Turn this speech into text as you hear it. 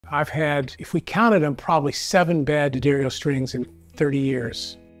I've had, if we counted them, probably 7 bad D'Addario strings in 30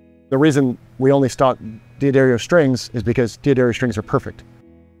 years. The reason we only stock D'Addario strings is because D'Addario strings are perfect.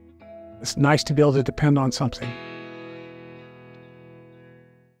 It's nice to be able to depend on something.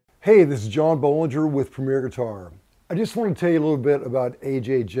 Hey, this is John Bohlinger with Premier Guitar. I just want to tell you a little bit about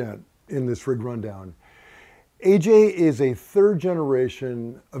A.J. Ghent in this rig rundown. A.J. is a third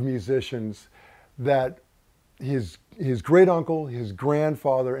generation of musicians that his great uncle, his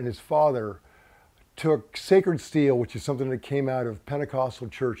grandfather, and his father took sacred steel, which is something that came out of Pentecostal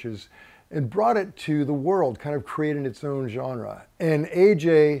churches, and brought it to the world, kind of creating its own genre. And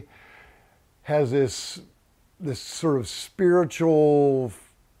A.J. has this sort of spiritual,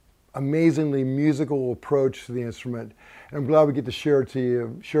 amazingly musical approach to the instrument. And I'm glad we get to share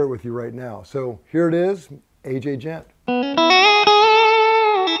it with you right now. So here it is, A.J. Ghent.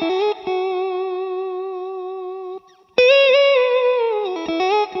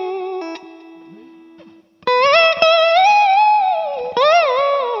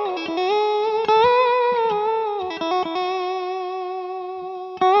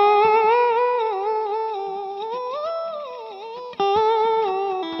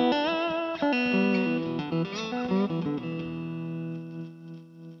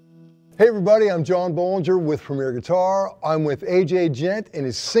 Hey everybody, I'm John Bohlinger with Premier Guitar. I'm with A.J. Ghent and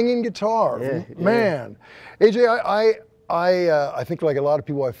his singing guitar. Yeah, Man, A.J., I think like a lot of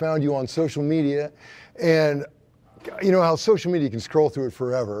people, I found you on social media, and you know how social media can scroll through it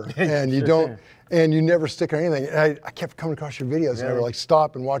forever, and you don't, and you never stick on anything. And I kept coming across your videos, and I would like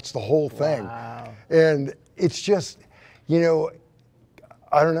stop and watch the whole thing. Wow. And it's just, you know,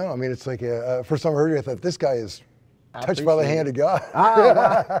 I don't know. I mean, it's like first time I heard you, I thought this guy is touched by the hand of God. Oh,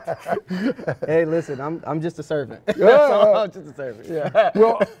 wow. Hey, listen, I'm just a servant. Yeah. I'm just a servant. Yeah.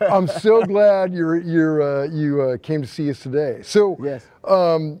 Well, I'm so glad you came to see us today. So, yes.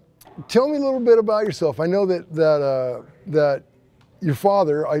 Tell me a little bit about yourself. I know that your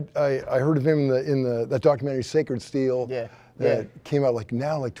father, I heard of him in that documentary Sacred Steel. Yeah. That came out like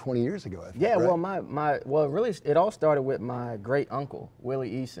 20 years ago, I think. Yeah, right? well, really, it all started with my great uncle,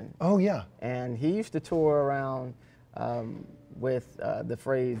 Willie Eason. Oh, yeah. And he used to tour around with the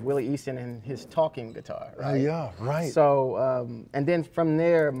phrase Willie Eason and his talking guitar, right? Oh, yeah, right. So, and then from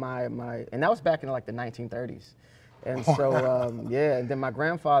there, and that was back in like the 1930s. And so, yeah, and then my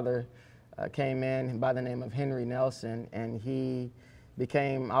grandfather came in by the name of Henry Nelson, and he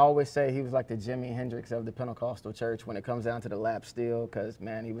became, I always say he was like the Jimi Hendrix of the Pentecostal church when it comes down to the lap steel, because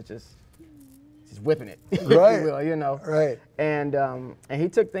man, he was just whipping it, right? If you will, you know. Right. And he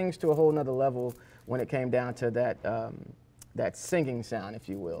took things to a whole nother level when it came down to that singing sound, if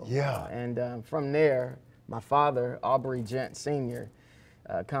you will. Yeah. And from there, my father, Aubrey Ghent Sr,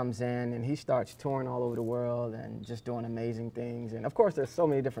 comes in and he starts touring all over the world and just doing amazing things. And of course, there's so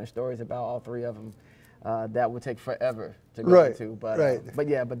many different stories about all three of them. That would take forever to go into, but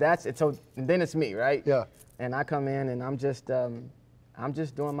yeah, but that's it. So and then it's me, right? Yeah. And I come in and I'm just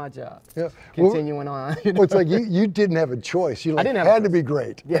doing my job. Yeah. Continuing on. You know? Well, it's like you didn't have a choice. You had to be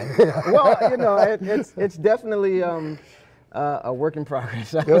great. Yeah. Well, you know, it's definitely a work in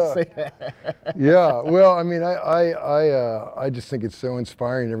progress. I would say that. Yeah. Well, I mean, I just think it's so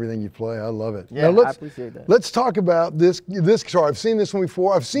inspiring, everything you play. I love it. Yeah, now, I appreciate that. Let's talk about this guitar. I've seen this one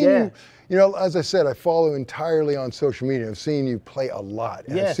before. I've seen you. You know, as I said, I follow entirely on social media. I've seen you play a lot.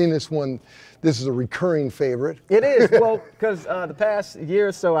 And I've seen this one. This is a recurring favorite. It is. Well, because the past year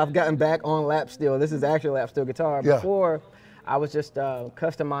or so, I've gotten back on lap steel. This is actually lap steel guitar. Before, I was just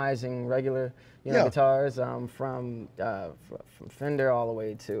customizing regular, guitars from Fender all the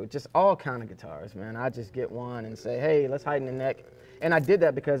way to just all kind of guitars, man. I just get one and say, hey, let's heighten the neck. And I did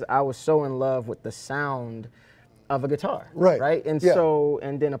that because I was so in love with the sound of a guitar, right? And so,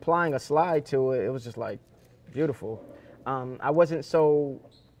 and then applying a slide to it, it was just like beautiful. I wasn't so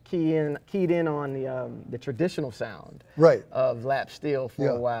keyed in on the traditional sound of lap steel for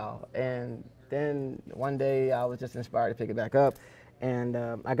a while, and then one day I was just inspired to pick it back up, and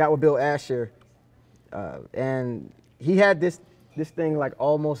I got with Bill Asher, and he had this thing like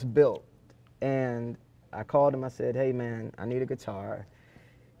almost built, and I called him. I said, "Hey man, I need a guitar."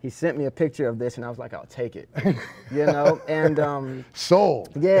 He sent me a picture of this, and I was like, "I'll take it," you know. And sold.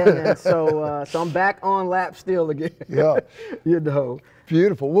 Yeah, man. So I'm back on lap steel again. Yeah. You know.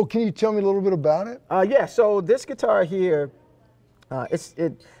 Beautiful. Well, can you tell me a little bit about it? Yeah. So this guitar here,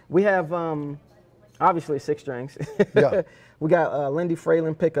 we have obviously 6 strings. Yeah. We got Lindy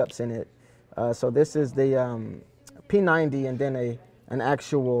Fralin pickups in it. So this is the P90, and then an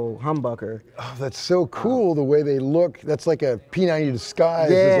actual humbucker. Oh, that's so cool the way they look. That's like a P90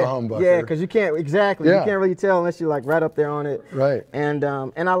 disguised as a humbucker. Yeah, because you can't you can't really tell unless you're like right up there on it. Right. And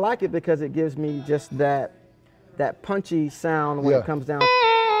I like it because it gives me just that punchy sound when it comes down to,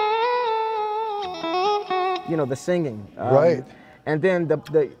 you know, the singing. Right. And then the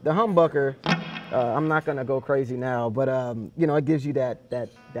humbucker, I'm not gonna go crazy now, but you know, it gives you that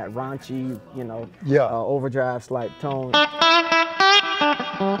raunchy, you know, overdrive slight tone.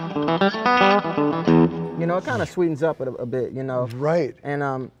 You know, it kind of sweetens up a bit, you know. Right. And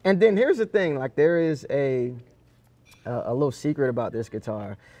then here's the thing, like there is a little secret about this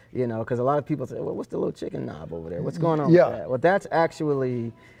guitar, you know, because a lot of people say, well, what's the little chicken knob over there? What's going on with that? Well, that's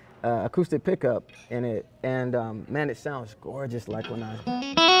actually acoustic pickup in it, and man, it sounds gorgeous. Like when I.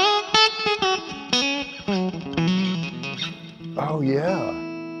 Oh yeah.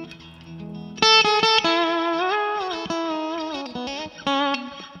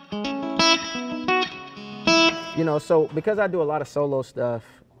 You know, so because I do a lot of solo stuff,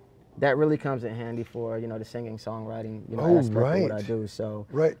 that really comes in handy for, you know, the singing, songwriting, you know, aspect of what I do. So,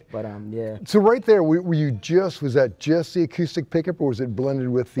 but yeah. So right there, was that just the acoustic pickup, or was it blended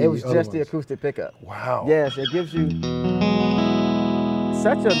with the? It was other just ones? the acoustic pickup. Wow. Yes, it gives you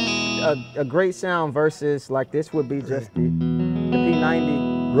such a great sound versus like this would be just the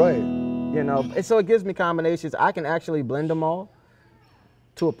P90. Right. You know, and so it gives me combinations. I can actually blend them all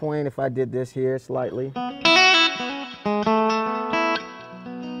to a point if I did this here slightly.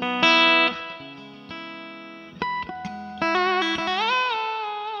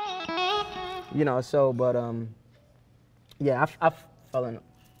 You know, so, but, yeah, I've fallen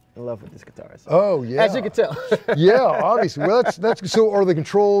in love with this guitar. So. Oh, yeah. As you can tell. Yeah, obviously. Well, that's so are the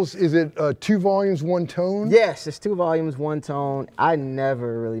controls, is it 2 volumes, 1 tone? Yes, it's 2 volumes, 1 tone. I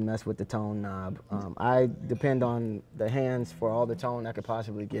never really mess with the tone knob. I depend on the hands for all the tone I could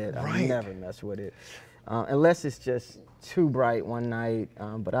possibly get. I never mess with it. Unless it's just too bright one night,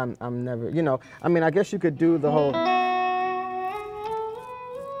 but I'm never, you know, I mean, I guess you could do the whole,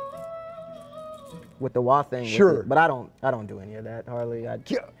 with the wah thing, sure, but I don't do any of that hardly.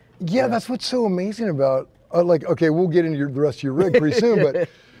 Yeah, that's what's so amazing about like, okay, we'll get into the rest of your rig pretty soon, but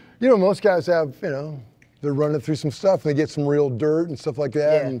you know, most guys have, you know, they're running through some stuff and they get some real dirt and stuff like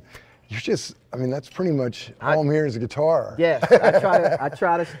that, and you're just, I mean, that's pretty much all I'm hearing is a guitar. Yes, I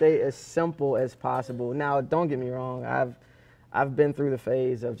try to stay as simple as possible. Now, don't get me wrong, I've been through the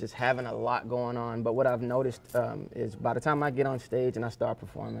phase of just having a lot going on, but what I've noticed is by the time I get on stage and I start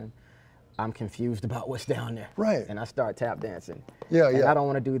performing, I'm confused about what's down there. Right. And I start tap dancing. Yeah, and I don't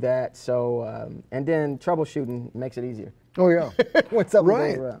want to do that. So, and then troubleshooting makes it easier. Oh, yeah. When something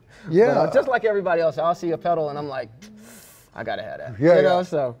goes around. Yeah. But, just like everybody else, I'll see a pedal and I'm like, I gotta have that. Yeah, you know,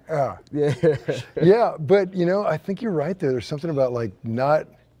 so. Yeah. Yeah, but you know, I think you're right there. There's something about like not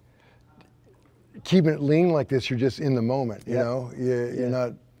keeping it lean like this. You're just in the moment, you know? You're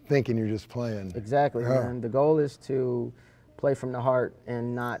not thinking, you're just playing. Exactly, man. The goal is to play from the heart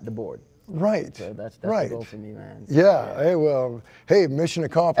and not the board. Right. So that's the goal for me, man. So, yeah. Hey, well, hey, mission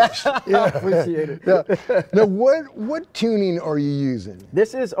accomplished. Yeah. Appreciate it. Yeah. Now, what tuning are you using?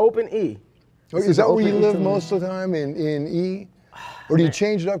 This is open E. Is that where you live most of the time, in E? Or do you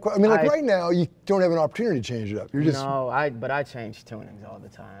change it up? I mean, like right now, you don't have an opportunity to change it up. You're just but I change tunings all the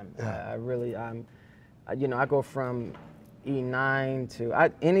time. Yeah. You know, I go from E9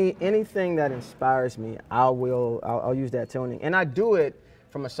 to anything that inspires me. I'll use that tuning, and I do it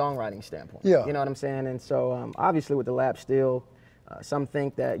from a songwriting standpoint. Yeah. You know what I'm saying? And so obviously with the lap steel, some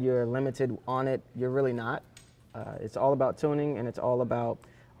think that you're limited on it. You're really not. It's all about tuning, and it's all about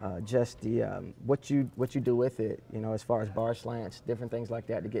just the what you do with it. You know, as far as bar slants, different things like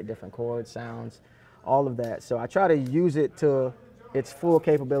that to get different chord sounds, all of that. So I try to use it to its full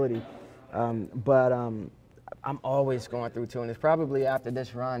capability. But I'm always going through tunings. Probably after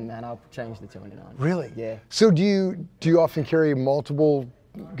this run, man, I'll change the tuning on. Really? Yeah. So do you often carry multiple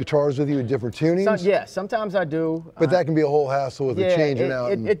guitars with you with different tunings? Yeah, sometimes I do. But that can be a whole hassle with the changing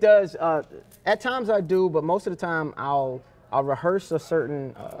out. It does. At times I do, but most of the time I'll rehearse a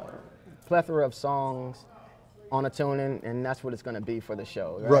certain plethora of songs on a tuning, and that's what it's going to be for the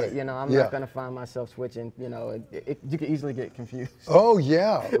show, right? You know, I'm not going to find myself switching. You know, you can easily get confused. Oh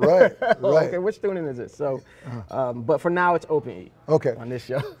yeah, right, right. Okay, which tuning is it? So, but for now it's open E. Okay. On this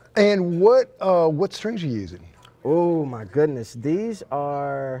show. And what strings are you using? Oh my goodness, these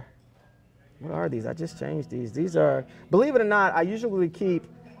are. What are these? I just changed these. These are, believe it or not, I usually keep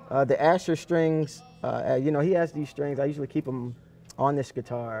the Asher strings. You know, he has these strings. I usually keep them on this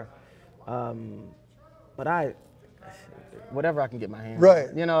guitar. But I whatever I can get my hands on.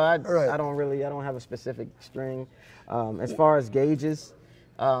 Right. You know, I don't have a specific string. As far as gauges,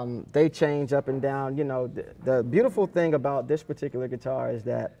 they change up and down. You know, the beautiful thing about this particular guitar is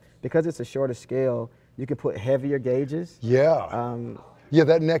that because it's a shorter scale, you can put heavier gauges. Yeah. Yeah,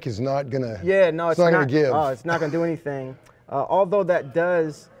 that neck is not gonna. Yeah, no, it's not gonna give. Oh, it's not gonna do anything. Although that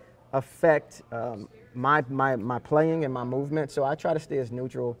does affect my playing and my movement, so I try to stay as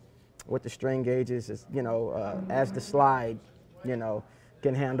neutral with the string gauges as as the slide,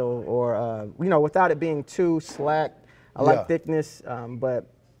 can handle, or without it being too slack. I like thickness, but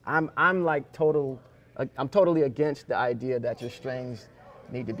I'm totally against the idea that your strings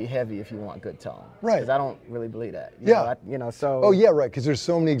need to be heavy if you want good tone. Right. Because I don't really believe that. So. Oh yeah, right. Because there's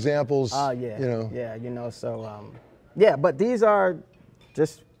so many examples. Yeah, but these are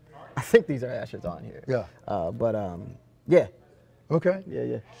just. I think these are Ashers on here. Yeah. Yeah. Okay.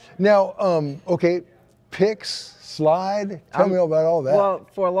 Yeah. Now, okay, picks, slide. Tell me about all that. Well,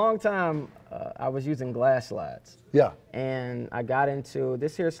 for a long time, I was using glass slides. Yeah. And I got into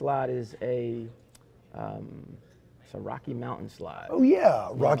this here slide is it's a Rocky Mountain slide. Oh yeah,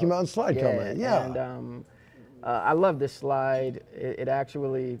 Rocky Mountain slide coming. Yeah. And I love this slide. It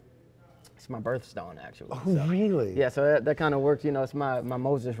actually. It's my birthstone, actually. Oh, really? Yeah, so that kind of works, it's my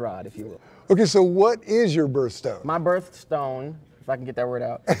Moses rod, if you will. Okay, so what is your birthstone? My birthstone, if I can get that word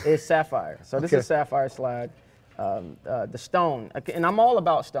out, is sapphire. So this is sapphire slide. The stone, and I'm all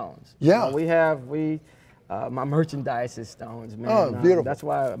about stones. Yeah. My merchandise is stones, man. Oh, beautiful. That's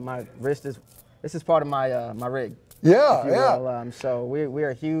why my wrist this is part of my my rig. Yeah, yeah. So we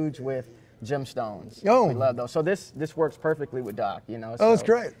are huge with gemstones. Oh. We love those. So this works perfectly with Doc, So, oh, that's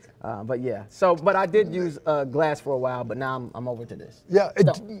great. But I did use glass for a while, but now I'm over to this. Yeah.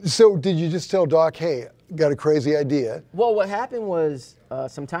 So did you just tell Doc, hey, got a crazy idea? Well, what happened was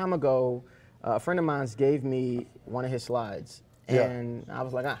some time ago, a friend of mine gave me one of his slides, and I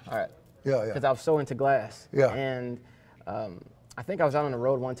was like, all right. Yeah. Because I was so into glass. Yeah. And I think I was out on the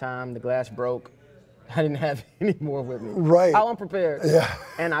road one time. The glass broke. I didn't have any more with me. Right. How unprepared. Yeah.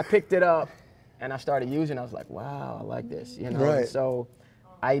 And I picked it up and I started using it. I was like, wow, I like this, Right. And so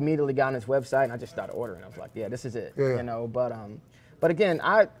I immediately got on his website and I just started ordering. I was like, yeah, this is it, Yeah. But again,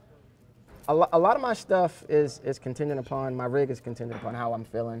 a lot of my stuff is contingent upon, my rig is contingent upon how I'm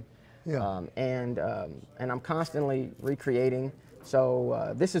feeling. Yeah. And I'm constantly recreating.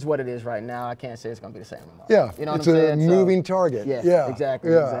 So this is what it is right now. I can't say it's going to be the same tomorrow. Yeah, you know what it's I'm saying? a moving target. Yeah, exactly.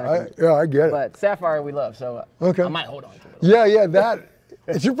 Yeah, I get it. But sapphire we love, so okay. I might hold on to it. Yeah,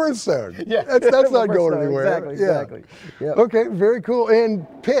 it's your birthstone. Yeah, that's not going anywhere. Exactly. Yep. Okay, very cool. And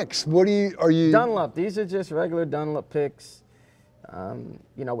picks, are you? Dunlop. These are just regular Dunlop picks.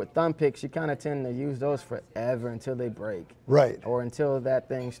 With thumb picks, you kind of tend to use those forever until they break. Right. Or until that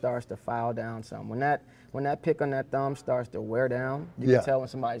thing starts to file down some. When that pick on that thumb starts to wear down, you can tell when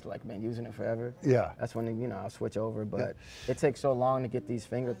somebody's like been using it forever. Yeah. That's when I'll switch over. But it takes so long to get these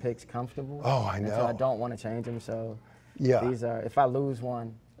finger picks comfortable. Oh, I know. So I don't want to change them. So these are, if I lose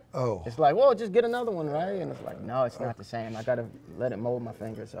one, it's like, well, just get another one, right? And it's like, no, it's not the same. I gotta let it mold my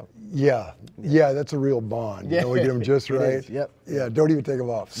finger. So. Yeah, that's a real bond. You know, we get them just right. Yep. Yeah, don't even take them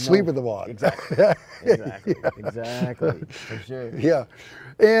off. Sleep with them on. Exactly. Exactly. For sure. Yeah,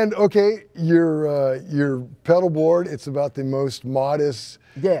 and okay, your pedal board. It's about the most modest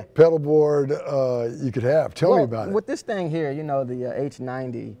pedal board you could have. Tell me about it. With this thing here, the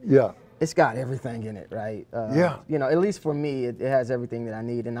H90. Yeah. It's got everything in it, right? At least for me, it has everything that I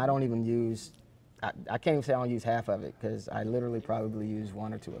need, and I don't even use, I can't even say I don't use half of it, because I literally probably use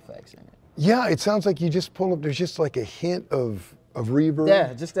 1 or 2 effects in it. Yeah, it sounds like you just pull up, there's just like a hint of reverb.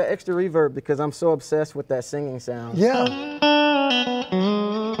 Yeah, just that extra reverb, because I'm so obsessed with that singing sound. Yeah.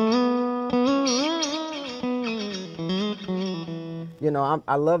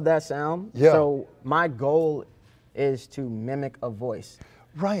 I love that sound. Yeah. So my goal is to mimic a voice.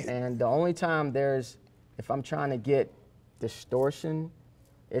 Right. And the only time if I'm trying to get distortion,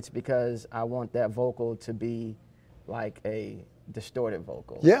 it's because I want that vocal to be like a distorted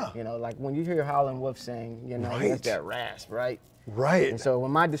vocal. Yeah. Like when you hear Howlin' Wolf sing, it's that rasp, right? Right. And so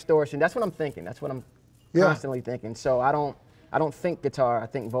when my distortion, that's what I'm thinking. That's what I'm constantly thinking. So I don't think guitar, I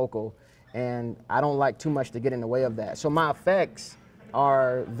think vocal, and I don't like too much to get in the way of that. So my effects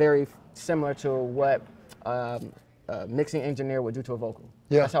are very similar to what mixing engineer would do to a vocal.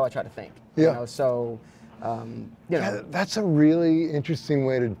 Yeah. That's how I try to think. Yeah. Yeah, that's a really interesting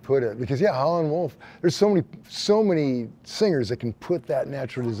way to put it, because Howlin' Wolf, there's so many singers that can put that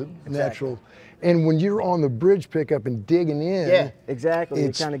natural, and when you're on the bridge pickup and digging in. Yeah, exactly.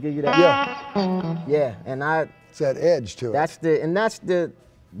 It kind of give you that. Yeah, and it's that edge to it. That's the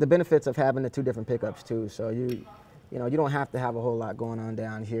benefits of having the 2 different pickups too. So you know, you don't have to have a whole lot going on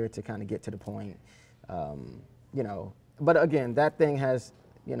down here to kind of get to the point, you know. But again, that thing has,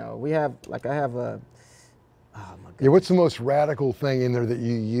 you know, we have, like I have a, oh my God. Yeah, what's the most radical thing in there that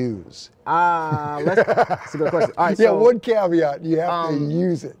you use? That's a good question. All right, Yeah, so, one caveat, you have to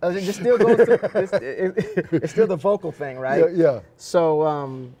use it. It still goes to, it's still the vocal thing, right? Yeah.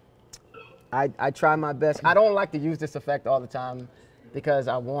 So I try my best. I don't like to use this effect all the time because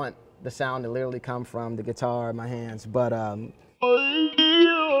I want the sound to literally come from the guitar, my hands, but you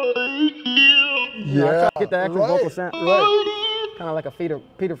know, I try to get the actual vocal sound, right? Kind of like a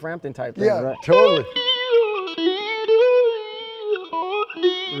Peter Frampton type thing, right? Totally.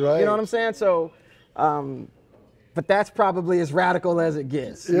 Right. You know what I'm saying? So, but that's probably as radical as it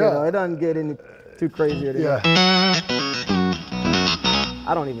gets. Yeah. You know, it doesn't get any too crazier than that.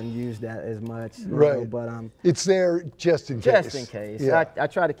 I don't even use that as much, you know, but it's there just in case. Just in case. Yeah. I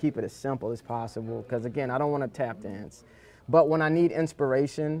try to keep it as simple as possible because, again, I don't want to tap dance. But when I need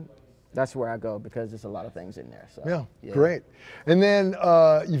inspiration, that's where I go because there's a lot of things in there. So, yeah. Great. And then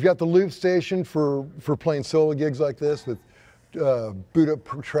you've got the loop station for playing solo gigs like this with boot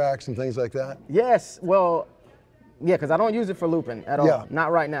up tracks and things like that? Yes, well, yeah, because I don't use it for looping at all.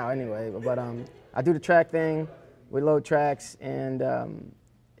 Not right now anyway, but I do the track thing, we load tracks, and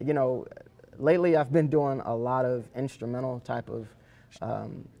you know, lately I've been doing a lot of instrumental type of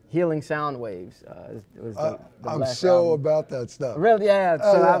healing sound waves. I'm so about that stuff. Really, yeah.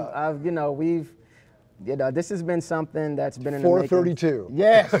 So I've you know, you know, this has been something that's been in the making. 432.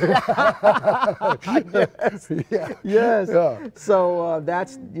 Yes. Yes. Yeah. Yes. Yeah. So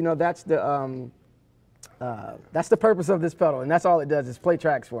that's, you know, that's the purpose of this pedal, and that's all it does is play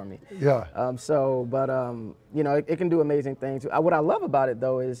tracks for me. Yeah. You know, it can do amazing things. What I love about it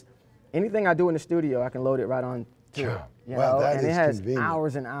though is anything I do in the studio, I can load it right on to it. You know? That and is it has convenient.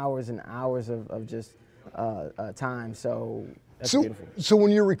 hours and hours and hours of just time. So that's beautiful. So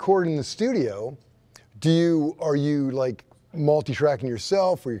when you're recording in the studio, are you like multi-tracking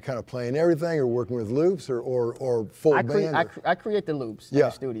yourself, or you're kind of playing everything, or working with loops, or full band? I create the loops in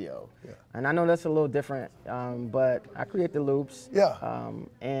the studio, and I know that's a little different, but I create the loops,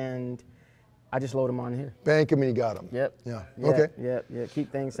 and I just load them on here. Bank them and you got them. Yep. Yeah. Okay. Yeah.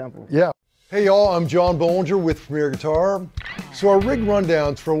 Keep things simple. Yeah. Hey y'all, I'm John Bohlinger with Premier Guitar. So our rig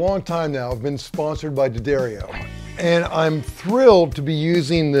rundowns for a long time now have been sponsored by D'Addario. And I'm thrilled to be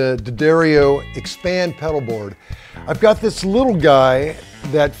using the D'Addario Expand pedal board. I've got this little guy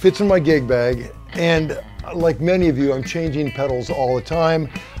that fits in my gig bag, and like many of you, I'm changing pedals all the time.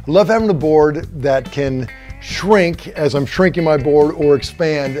 I love having a board that can shrink as I'm shrinking my board or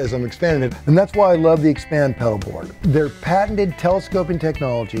expand as I'm expanding it. And that's why I love the Expand pedal board. Their patented telescoping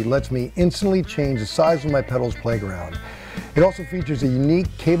technology lets me instantly change the size of my pedals playground. It also features a unique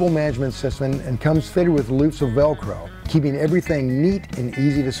cable management system and comes fitted with loops of Velcro, keeping everything neat and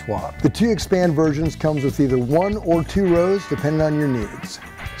easy to swap. The two Expand versions comes with either 1 or 2 rows, depending on your needs.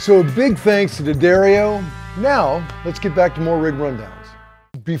 So a big thanks to D'Addario. Now, let's get back to more rig rundowns.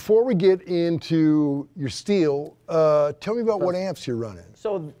 Before we get into your steel, tell me about what amps you're running.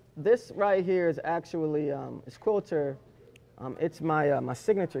 So this right here is actually, it's Quilter. It's my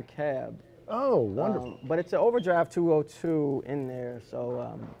signature cab. Oh, wonderful. But it's an Overdrive 202 in there,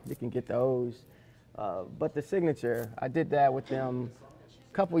 so you can get those. But the signature, I did that with them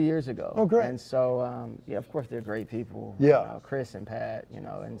a couple years ago. Oh, great. And so, yeah, of course they're great people. Yeah. Chris and Pat, you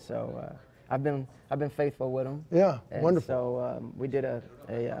know, and so I've been faithful with them. Yeah, and wonderful. So we did a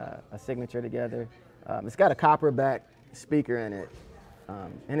signature together. It's got a copper back speaker in it.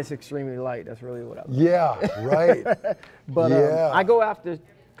 And it's extremely light. That's really what I love. Yeah, right. But I go after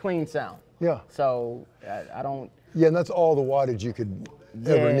clean sound. Yeah. So I don't. Yeah, and that's all the wattage you could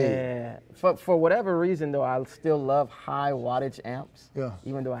ever need. Yeah. For whatever reason, though, I still love high wattage amps. Yeah.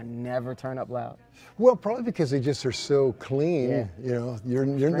 Even though I never turn up loud. Well, probably because they just are so clean. Yeah. You know, you're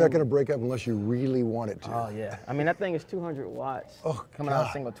not going to break up unless you really want it to. Oh yeah. I mean, that thing is 200 watts. Oh, coming out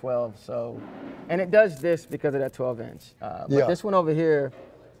of single 12. So, and it does this because of that 12-inch. But this one over here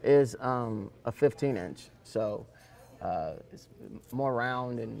is a 15-inch. So. It's more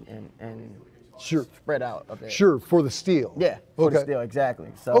round and sure. spread out a bit. Sure, for the steel. Yeah, for the steel,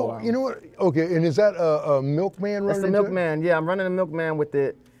 exactly. So, oh, you know what? Okay, and is that a Milkman running? That's the Milkman. Yeah, I'm running a Milkman with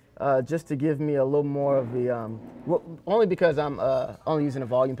it just to give me a little more of the, well, only because I'm only using a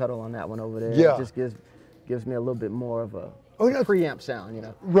volume pedal on that one over there. Yeah. It just gives me a little bit more of a preamp sound, you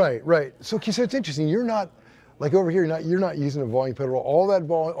know. Right, right. So it's interesting. You're not. Like over here, you're not using a volume pedal.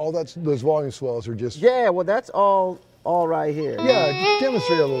 Those volume swells are just. Yeah, well, that's all right here. Yeah, just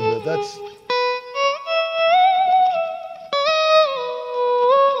demonstrate a little bit. That's.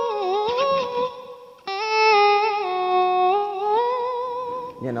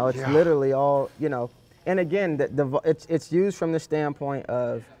 You know, it's literally all, you know, and again, it's used from the standpoint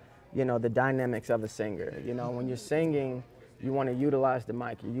of, you know, the dynamics of a singer. You know, when you're singing, you want to utilize the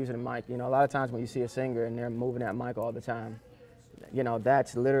mic. You're using the mic. You know, a lot of times when you see a singer and they're moving that mic all the time, you know,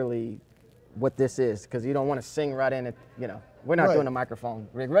 that's literally what this is, because you don't want to sing right in it. You know, we're not doing a microphone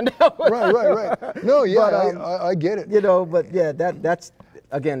rig rundown. Right. No, yeah, but, I get it. You know, but yeah, that's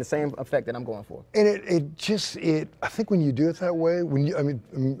again the same effect that I'm going for. And I think when you do it that way,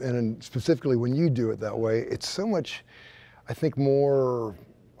 and specifically when you do it that way, it's so much, I think, more,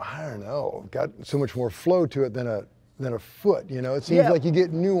 I don't know, got so much more flow to it than a foot. You know, it seems like you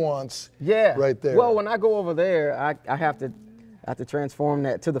get nuance. Right there. Well, when I go over there, I have to transform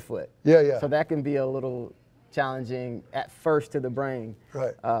that to the foot. Yeah. So that can be a little challenging at first to the brain.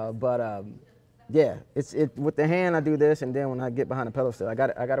 Right. Yeah, it's with the hand I do this, and then when I get behind the pedal still, I got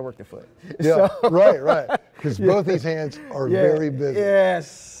to work the foot. Yeah, so, right. Because both these hands are very busy.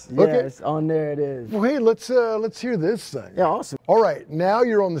 Yes. Okay. Yes, on there it is. Well, hey, let's hear this thing. Yeah, awesome. All right, now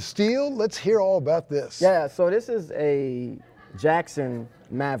you're on the steel. Let's hear all about this. Yeah, so this is a Jackson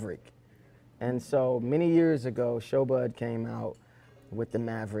Maverick, and so many years ago, Showbud came out with the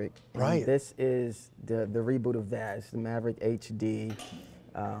Maverick. Right. This is the reboot of that. It's the Maverick HD.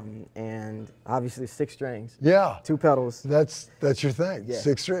 And obviously 6 strings. Yeah. 2 pedals. That's your thing. Yeah.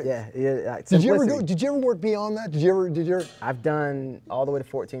 6 strings. Yeah. Did you ever work beyond that? Did you ever? I've done all the way to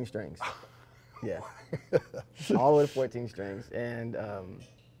 14 strings. Yeah. All the way to 14 strings, and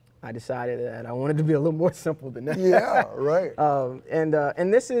I decided that I wanted to be a little more simple than that. Yeah. Right.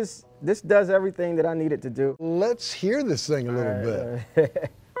 And this does everything that I needed to do. Let's hear this thing a little bit.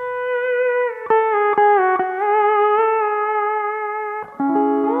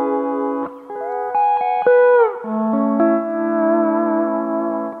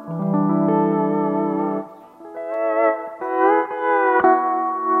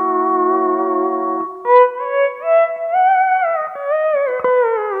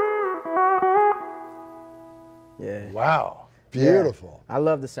 Wow, beautiful. Yeah. I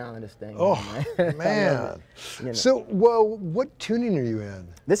love the sound of this thing. Oh, man. You know. So, well, what tuning are you in?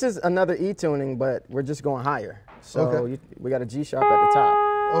 This is another E tuning, but we're just going higher. So we got a G sharp at the top.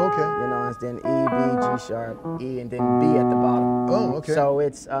 Oh, okay. You know, it's then E, B, G sharp, E, and then B at the bottom. Oh, okay. So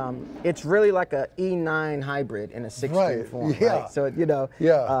it's really like a E9 hybrid in a 6-string form. Yeah. Right? So, you know,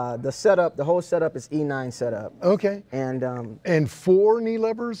 the whole setup is E9 setup. Okay. And 4 knee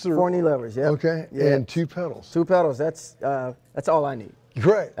levers? Or? 4 knee levers, yeah. Okay. Yeah. And 2 pedals. 2 pedals. That's all I need.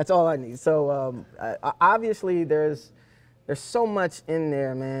 Right. That's all I need. So obviously there's so much in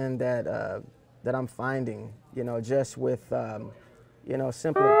there, man, that I'm finding, you know, just with you know,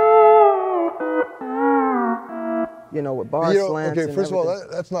 simply, you know, with bar slants. Okay, first of all,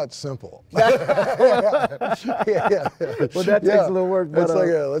 that's not simple. Well, that takes a little work. But,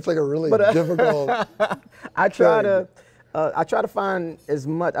 that's like a really difficult. I try to find as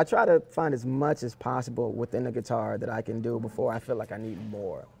much. I try to find as much as possible within the guitar that I can do before I feel like I need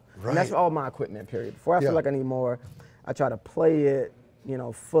more. Right. And that's all my equipment. Period. Before I feel like I need more, I try to play it, you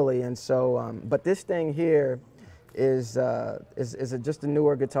know, fully. And so, but this thing here is just a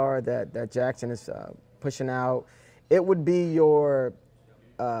newer guitar that Jackson is pushing out. It would be your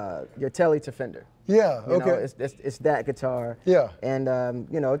Tele to Fender. Yeah. You okay. know, it's that guitar. Yeah. And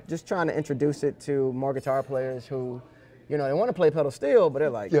you know, just trying to introduce it to more guitar players who, you know, they want to play pedal steel, but they're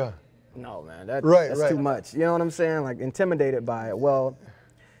like, no, man, that's too much. You know what I'm saying? Like intimidated by it. Well,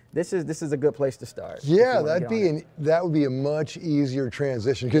 this is a good place to start. Yeah, that would be a much easier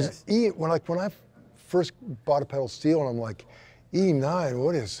transition, because when I first bought a pedal steel, and I'm like, E9,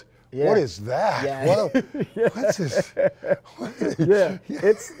 what is that? Yeah. What's this?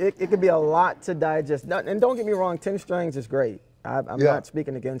 It can be a lot to digest. And don't get me wrong, 10 strings is great. I'm not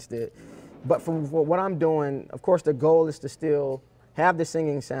speaking against it. But for what I'm doing, of course, the goal is to still have the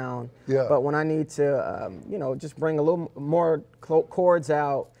singing sound. Yeah. But when I need to, you know, just bring a little more chords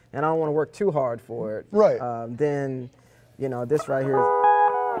out, and I don't want to work too hard for it. Right. Then, you know, this right here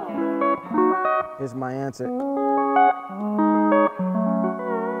is my answer.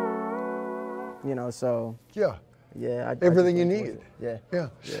 You know, so. Yeah. Yeah. Everything you need. Yeah.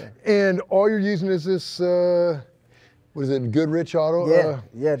 And all you're using is this, what is it, Goodrich Auto?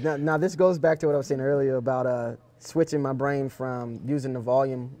 Yeah. Now this goes back to what I was saying earlier about switching my brain from using the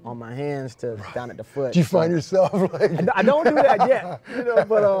volume on my hands to down at the foot. Do you find yourself like? I don't do that yet, you know,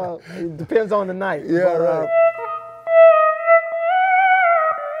 but it depends on the night. Yeah, but, right.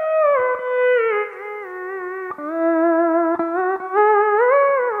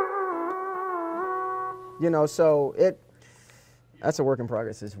 You know, so That's a work in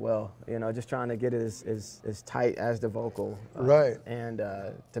progress as well. You know, just trying to get it as tight as the vocal, right, and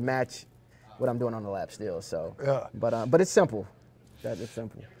to match what I'm doing on the lap steel. So, yeah. But it's simple. That is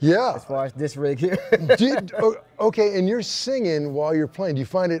simple. Yeah. As far as this rig here. Okay, and you're singing while you're playing. Do you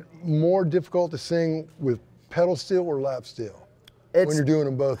find it more difficult to sing with pedal steel or lap steel when you're doing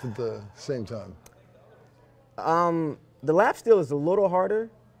them both at the same time? The lap steel is a little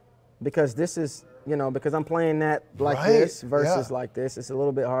harder because this is, you know, because I'm playing that like this versus like this. It's a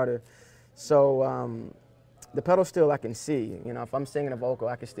little bit harder. So the pedal steel I can see. You know, if I'm singing a vocal,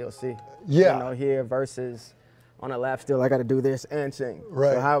 I can still see. Yeah. You know, here versus on a lap steel, I got to do this and sing.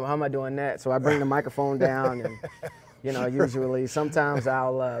 Right. So how am I doing that? So I bring the microphone down, and you know, usually sometimes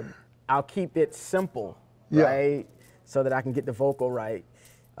I'll keep it simple, right, so that I can get the vocal right.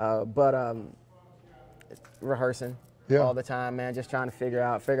 But rehearsing all the time, man, just trying to figure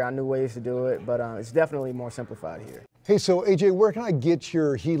out new ways to do it. But it's definitely more simplified here. Hey, so AJ, where can I get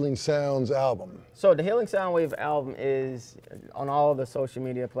your Healing Sounds album? So the Healing Soundwave album is on all the social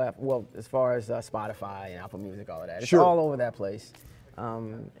media platforms, well, as far as Spotify and Apple Music, all of that. It's all over that place.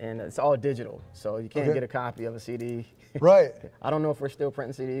 And it's all digital, so you can't get a copy of a CD. Right. I don't know if we're still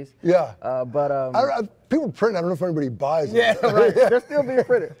printing CDs. Yeah. But people print. I don't know if anybody buys them. Yeah, right. They're still being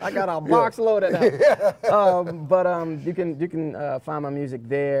printed. I got a box loaded now. You can find my music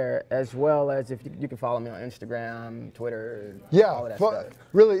there, as well as if you can follow me on Instagram, Twitter, all of that stuff.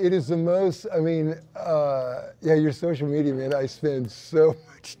 Really, it is the most. I mean, your social media, man. I spend so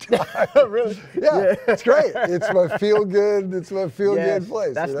much time. Really? Yeah, it's great. It's my feel good. It's my feel good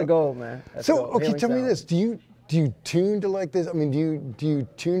place. That's the goal, man. That's so, okay, tell me this. Do you tune to like this? I mean, do you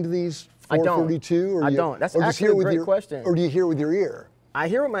tune to these 442? Or I don't. That's actually a great question. Or do you hear it with your ear? I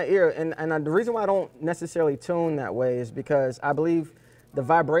hear with my ear, and the reason why I don't necessarily tune that way is because I believe the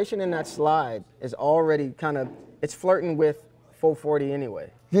vibration in that slide is already it's flirting with 440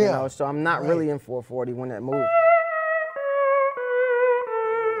 anyway. Yeah. You know, so I'm not really in 440 when that moves.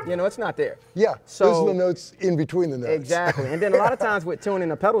 You know, it's not there. Yeah, so those are the notes in between the notes. Exactly. And then a lot of times with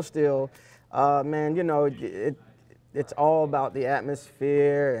tuning a pedal steel, man, you know, it's all about the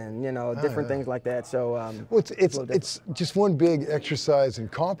atmosphere and, you know, different things like that. So well, it's just one big exercise in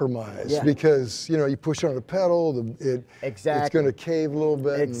compromise because, you know, you push on the pedal, it's going to cave a little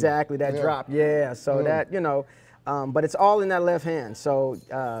bit. Exactly, that drop. Yeah, so that, you know, but it's all in that left hand. So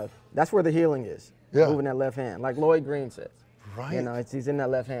that's where the healing is, moving that left hand, like Lloyd Green says. Right. You know, he's in that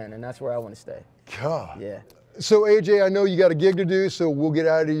left hand, and that's where I want to stay. God. Yeah. So AJ, I know you got a gig to do, so we'll get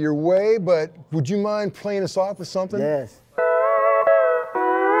out of your way, but would you mind playing us off with something? Yes.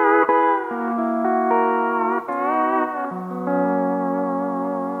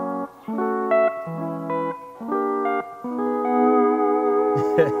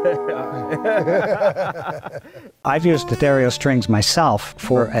 I've used D'Addario strings myself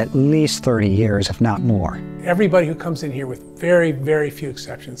for at least 30 years, if not more. Everybody who comes in here, with very, very few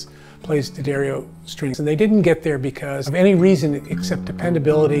exceptions, plays D'Addario strings. And they didn't get there because of any reason except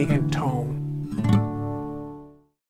dependability and tone.